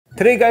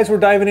Today guys, we're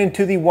diving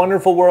into the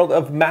wonderful world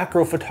of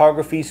macro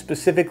photography,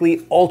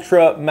 specifically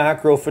ultra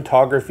macro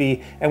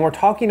photography, and we're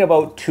talking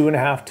about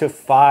 2.5 to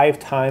 5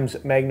 times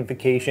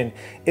magnification.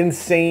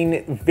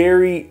 Insane,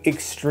 very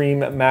extreme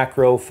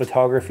macro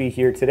photography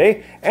here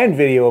today, and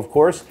video of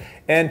course.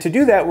 And to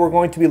do that, we're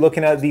going to be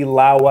looking at the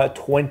Laowa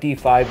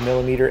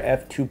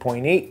 25mm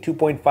F2.8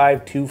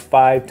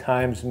 2.5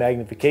 times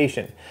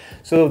magnification.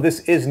 So this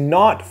is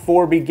not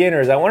for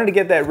beginners. I wanted to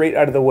get that right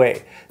out of the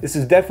way. This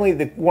is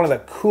definitely one of the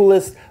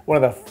coolest,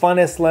 one of the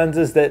funnest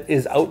lenses that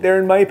is out there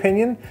in my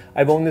opinion.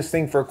 I've owned this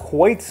thing for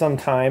quite some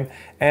time,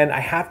 and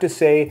I have to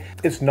say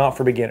it's not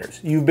for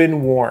beginners. You've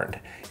been warned.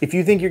 If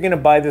you think you're gonna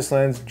buy this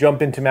lens,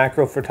 jump into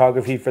macro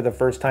photography for the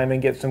first time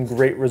and get some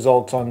great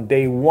results on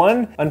day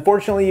one,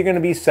 unfortunately you're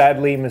gonna be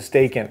sadly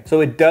mistaken. So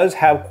it does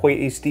have quite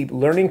a steep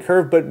learning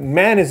curve, but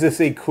man is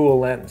this a cool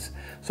lens.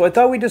 So I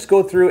thought we'd just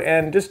go through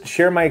and just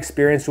share my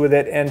experience with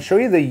it and show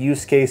you the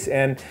use case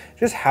and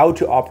just how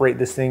to operate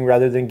this thing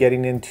rather than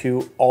getting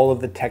into all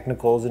of the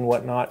technicals and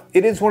whatnot.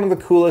 It is one of the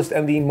coolest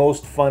and the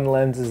most fun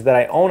lenses that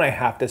I own, I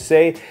have to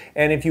say.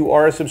 And if you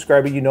are a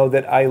subscriber, you know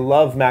that I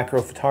love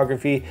macro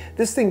photography.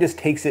 This thing just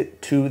takes it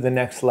to the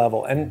next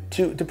level. And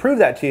to prove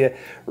that to you,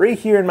 right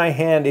here in my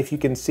hand, if you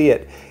can see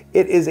it,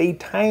 it is a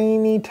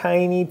tiny,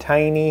 tiny,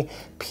 tiny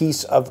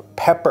piece of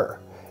pepper.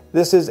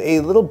 This is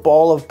a little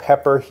ball of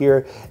pepper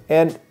here.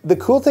 And the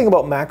cool thing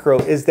about macro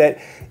is that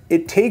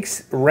it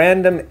takes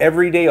random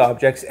everyday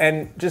objects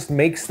and just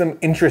makes them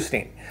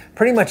interesting.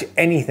 Pretty much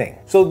anything.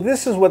 So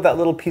this is what that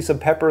little piece of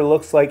pepper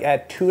looks like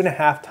at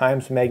 2.5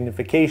 times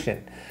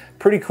magnification.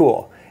 Pretty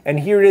cool.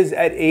 And here it is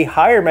at a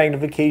higher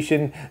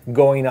magnification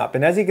going up.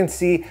 And as you can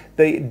see,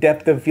 the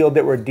depth of field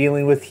that we're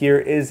dealing with here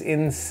is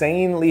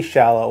insanely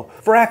shallow,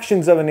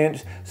 fractions of an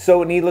inch.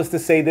 So needless to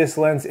say, this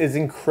lens is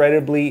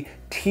incredibly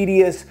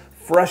tedious,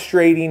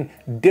 frustrating,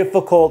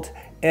 difficult,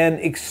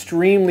 and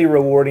extremely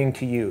rewarding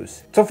to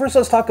use. So first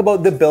let's talk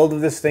about the build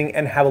of this thing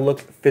and have a look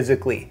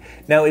physically.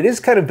 Now it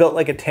is kind of built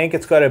like a tank.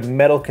 It's got a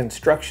metal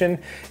construction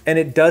and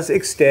it does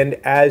extend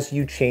as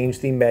you change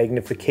the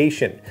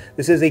magnification.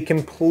 This is a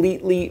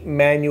completely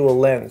manual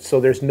lens, so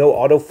there's no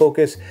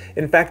autofocus.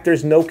 In fact,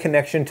 there's no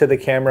connection to the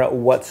camera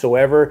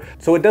whatsoever.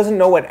 So it doesn't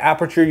know what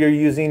aperture you're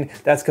using.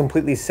 That's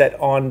completely set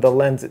on the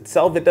lens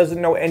itself. It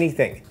doesn't know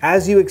anything.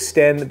 As you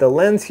extend the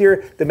lens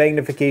here, the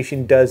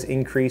magnification does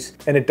increase,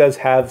 and it does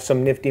have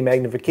some nifty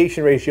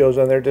magnification ratios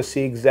on there to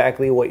see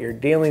exactly what you're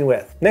dealing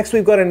with. Next,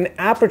 we've got an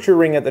aperture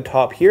ring at the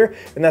top here,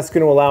 and that's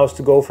going to allow us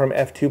to go from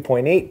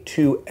f2.8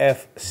 to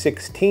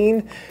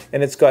f16,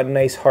 and it's got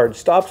nice hard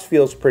stops,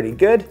 feels pretty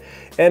good.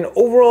 And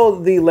overall,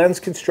 the lens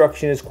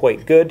construction is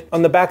quite good.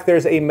 On the back,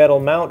 there's a metal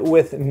mount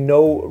with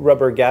no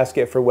rubber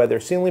gasket for weather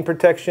sealing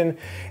protection.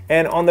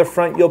 And on the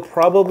front, you'll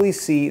probably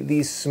see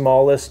the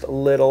smallest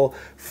little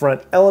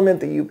front element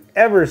that you've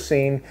ever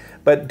seen,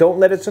 but don't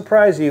let it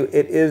surprise you.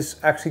 It is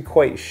actually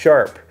quite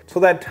sharp. So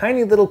that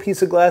tiny little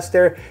piece of glass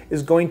there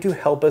is going to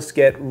help us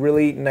get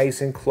really nice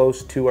and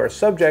close to our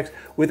subjects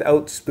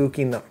without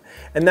spooking them.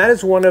 And that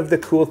is one of the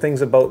cool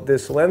things about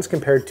this lens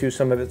compared to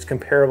some of its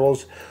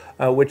comparables,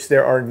 which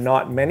there are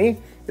not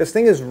many. This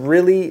thing is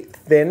really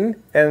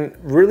thin and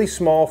really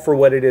small for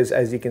what it is,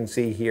 as you can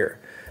see here.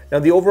 Now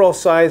the overall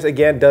size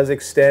again does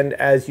extend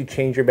as you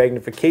change your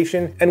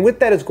magnification, and with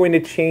that is going to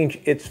change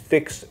its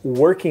fixed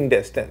working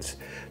distance.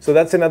 So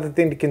that's another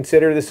thing to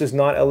consider. This is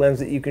not a lens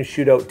that you can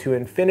shoot out to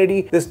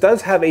infinity. This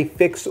does have a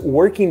fixed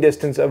working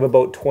distance of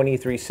about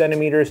 23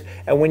 centimeters,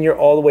 and when you're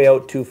all the way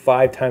out to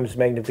 5 times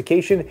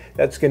magnification,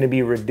 that's going to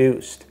be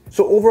reduced.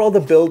 So overall, the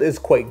build is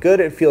quite good.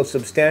 It feels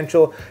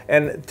substantial,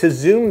 and to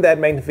zoom that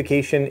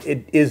magnification,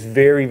 it is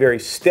very, very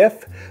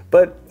stiff,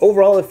 but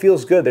overall it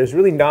feels good. There's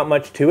really not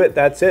much to it.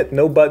 That's it.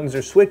 No buttons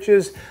or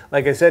switches.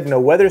 Like I said, no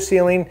weather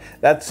sealing.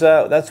 That's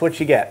what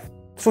you get.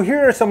 So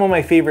here are some of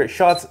my favorite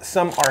shots.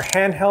 Some are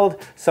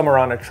handheld, some are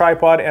on a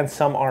tripod, and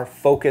some are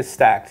focus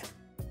stacked.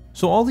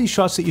 So all these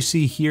shots that you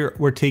see here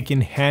were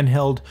taken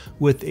handheld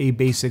with a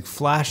basic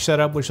flash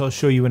setup, which I'll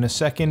show you in a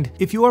second.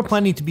 If you are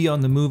planning to be on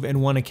the move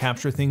and want to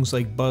capture things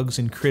like bugs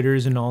and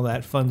critters and all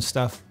that fun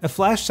stuff, a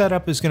flash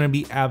setup is going to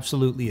be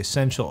absolutely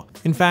essential.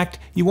 In fact,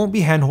 you won't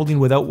be handholding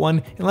without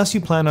one unless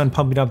you plan on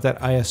pumping up that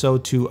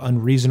ISO to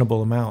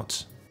unreasonable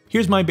amounts.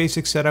 Here's my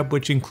basic setup,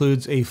 which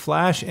includes a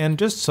flash and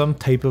just some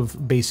type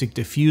of basic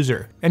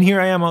diffuser. And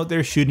here I am out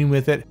there shooting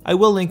with it. I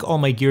will link all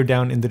my gear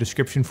down in the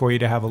description for you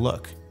to have a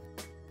look.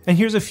 And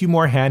here's a few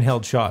more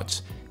handheld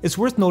shots. It's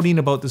worth noting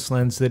about this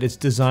lens that it's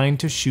designed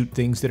to shoot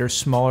things that are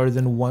smaller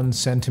than 1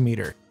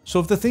 centimeter.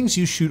 So if the things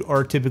you shoot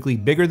are typically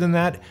bigger than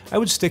that, I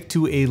would stick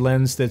to a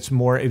lens that's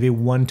more of a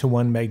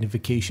 1-to-1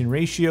 magnification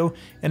ratio,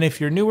 and if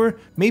you're newer,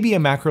 maybe a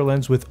macro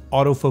lens with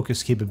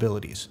autofocus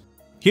capabilities.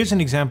 Here's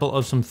an example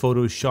of some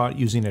photos shot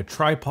using a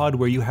tripod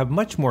where you have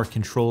much more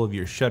control of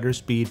your shutter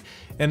speed,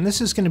 and this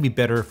is going to be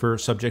better for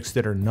subjects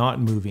that are not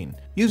moving.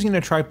 Using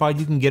a tripod,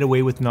 you can get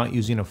away with not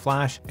using a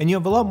flash, and you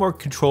have a lot more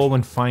control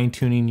when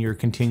fine-tuning your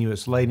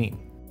continuous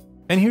lighting.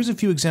 And here's a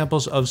few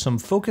examples of some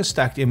focus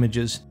stacked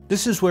images.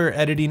 This is where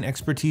editing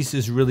expertise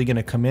is really going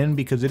to come in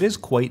because it is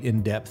quite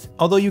in depth,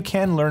 although you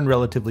can learn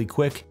relatively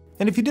quick.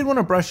 And if you did want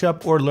to brush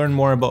up or learn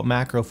more about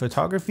macro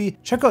photography,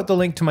 check out the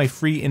link to my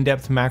free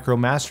in-depth macro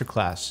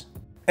masterclass.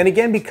 And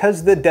again,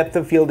 because the depth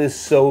of field is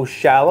so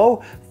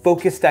shallow,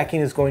 focus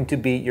stacking is going to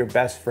be your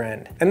best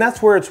friend. And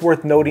that's where it's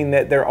worth noting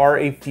that there are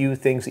a few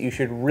things that you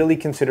should really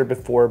consider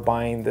before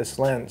buying this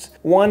lens.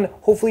 One,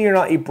 hopefully you're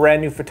not a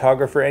brand new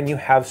photographer and you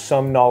have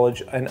some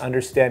knowledge and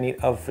understanding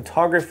of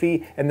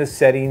photography and the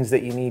settings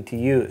that you need to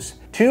use.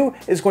 Two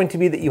is going to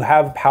be that you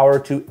have power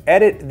to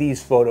edit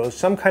these photos,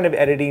 some kind of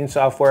editing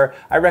software.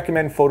 I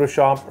recommend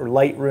Photoshop or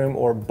Lightroom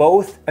or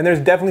both. And there's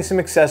definitely some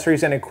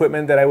accessories and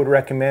equipment that I would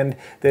recommend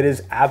that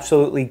is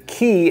absolutely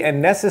key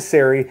and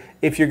necessary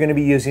if you're going to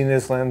be using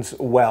this lens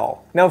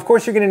well. Now, of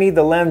course, you're going to need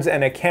the lens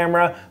and a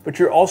camera, but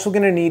you're also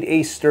going to need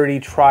a sturdy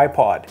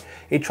tripod.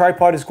 A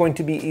tripod is going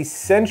to be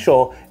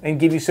essential and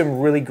give you some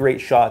really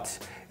great shots.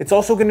 It's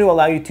also going to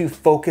allow you to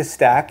focus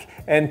stack,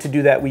 and to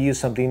do that we use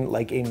something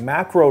like a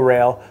macro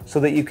rail so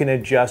that you can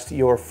adjust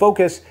your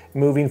focus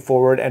moving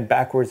forward and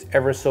backwards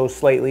ever so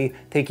slightly,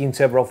 taking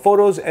several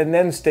photos and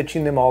then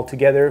stitching them all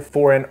together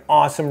for an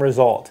awesome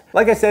result.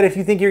 Like I said, if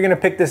you think you're going to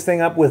pick this thing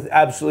up with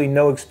absolutely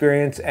no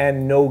experience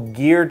and no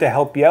gear to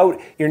help you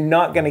out, you're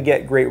not going to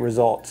get great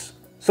results.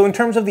 So in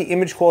terms of the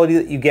image quality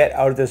that you get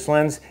out of this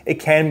lens, it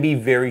can be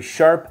very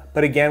sharp,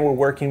 but again, we're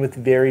working with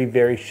very,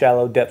 very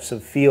shallow depths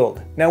of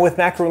field. Now with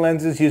macro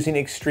lenses using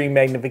extreme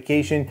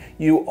magnification,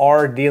 you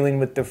are dealing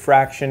with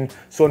diffraction.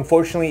 So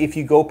unfortunately, if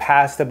you go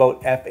past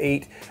about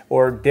f8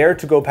 or dare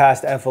to go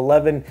past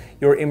f11,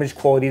 your image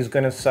quality is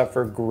going to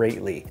suffer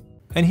greatly.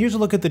 And here's a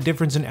look at the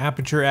difference in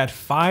aperture at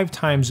 5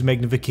 times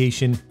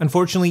magnification.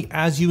 Unfortunately,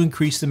 as you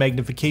increase the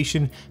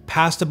magnification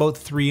past about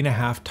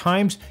 3.5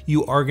 times,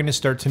 you are going to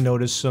start to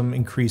notice some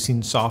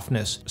increasing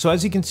softness. So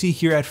as you can see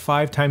here at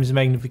 5 times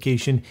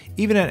magnification,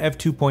 even at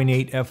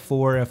f2.8,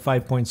 f4,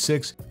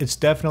 f5.6, it's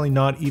definitely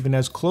not even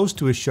as close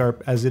to as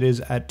sharp as it is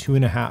at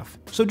 2.5.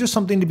 So just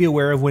something to be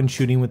aware of when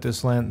shooting with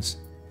this lens.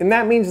 And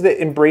that means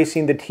that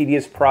embracing the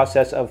tedious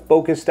process of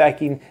focus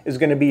stacking is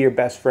going to be your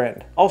best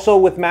friend. Also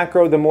with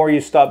macro, the more you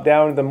stop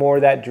down, the more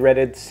that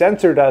dreaded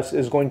sensor dust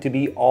is going to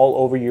be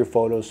all over your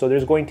photos. So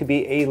there's going to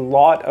be a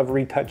lot of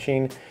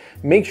retouching.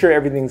 Make sure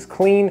everything's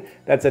clean.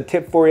 That's a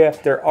tip for you.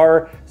 There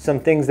are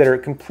some things that are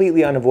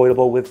completely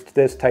unavoidable with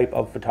this type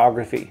of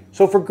photography.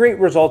 So for great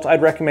results,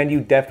 I'd recommend you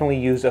definitely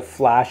use a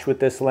flash with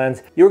this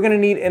lens. You're going to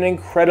need an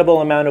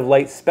incredible amount of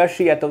light,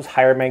 especially at those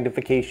higher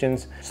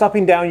magnifications.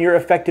 Stopping down your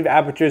effective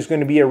aperture is going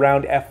to be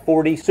around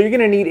f40, so you're going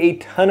to need a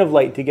ton of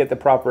light to get the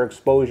proper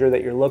exposure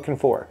that you're looking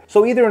for.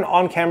 So either an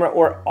on-camera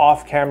or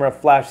off-camera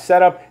flash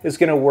setup is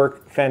going to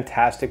work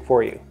fantastic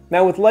for you.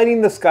 Now with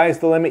lighting, the sky's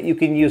the limit. You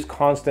can use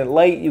constant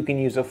light, you can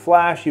use a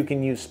flash, you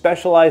can use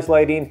specialized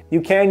lighting,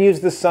 you can use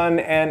the sun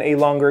and a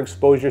longer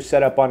exposure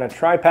setup on a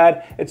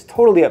tripod. It's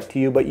totally up to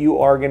you, but you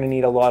are going to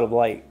need a lot of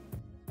light.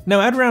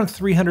 Now at around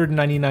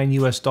 $399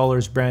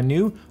 US brand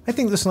new, I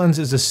think this lens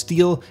is a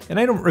steal and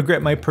I don't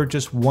regret my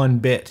purchase one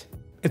bit.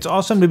 It's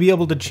awesome to be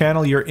able to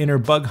channel your inner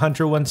bug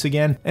hunter once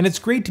again, and it's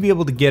great to be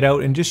able to get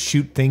out and just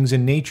shoot things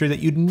in nature that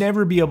you'd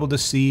never be able to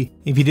see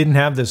if you didn't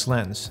have this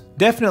lens.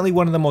 Definitely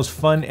one of the most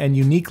fun and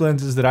unique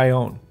lenses that I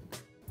own.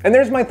 And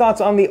there's my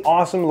thoughts on the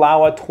awesome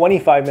Laowa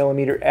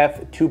 25mm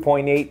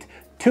F2.8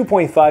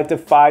 2.5 to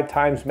 5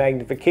 times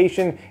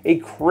magnification, a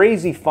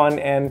crazy fun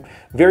and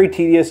very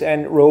tedious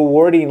and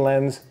rewarding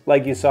lens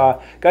like you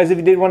saw. Guys, if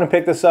you did want to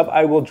pick this up,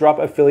 I will drop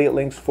affiliate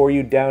links for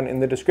you down in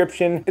the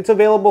description. It's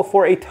available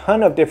for a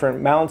ton of different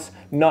mounts,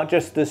 not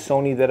just the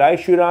Sony that I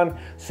shoot on.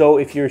 So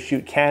if you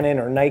shoot Canon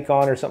or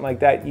Nikon or something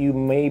like that, you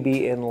may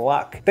be in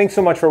luck. Thanks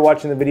so much for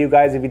watching the video,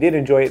 guys. If you did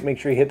enjoy it, make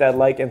sure you hit that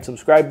like and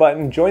subscribe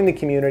button, join the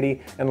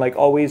community, and like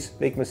always,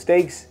 make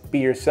mistakes, be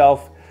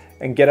yourself,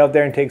 and get out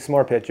there and take some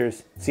more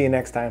pictures. See you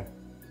next time.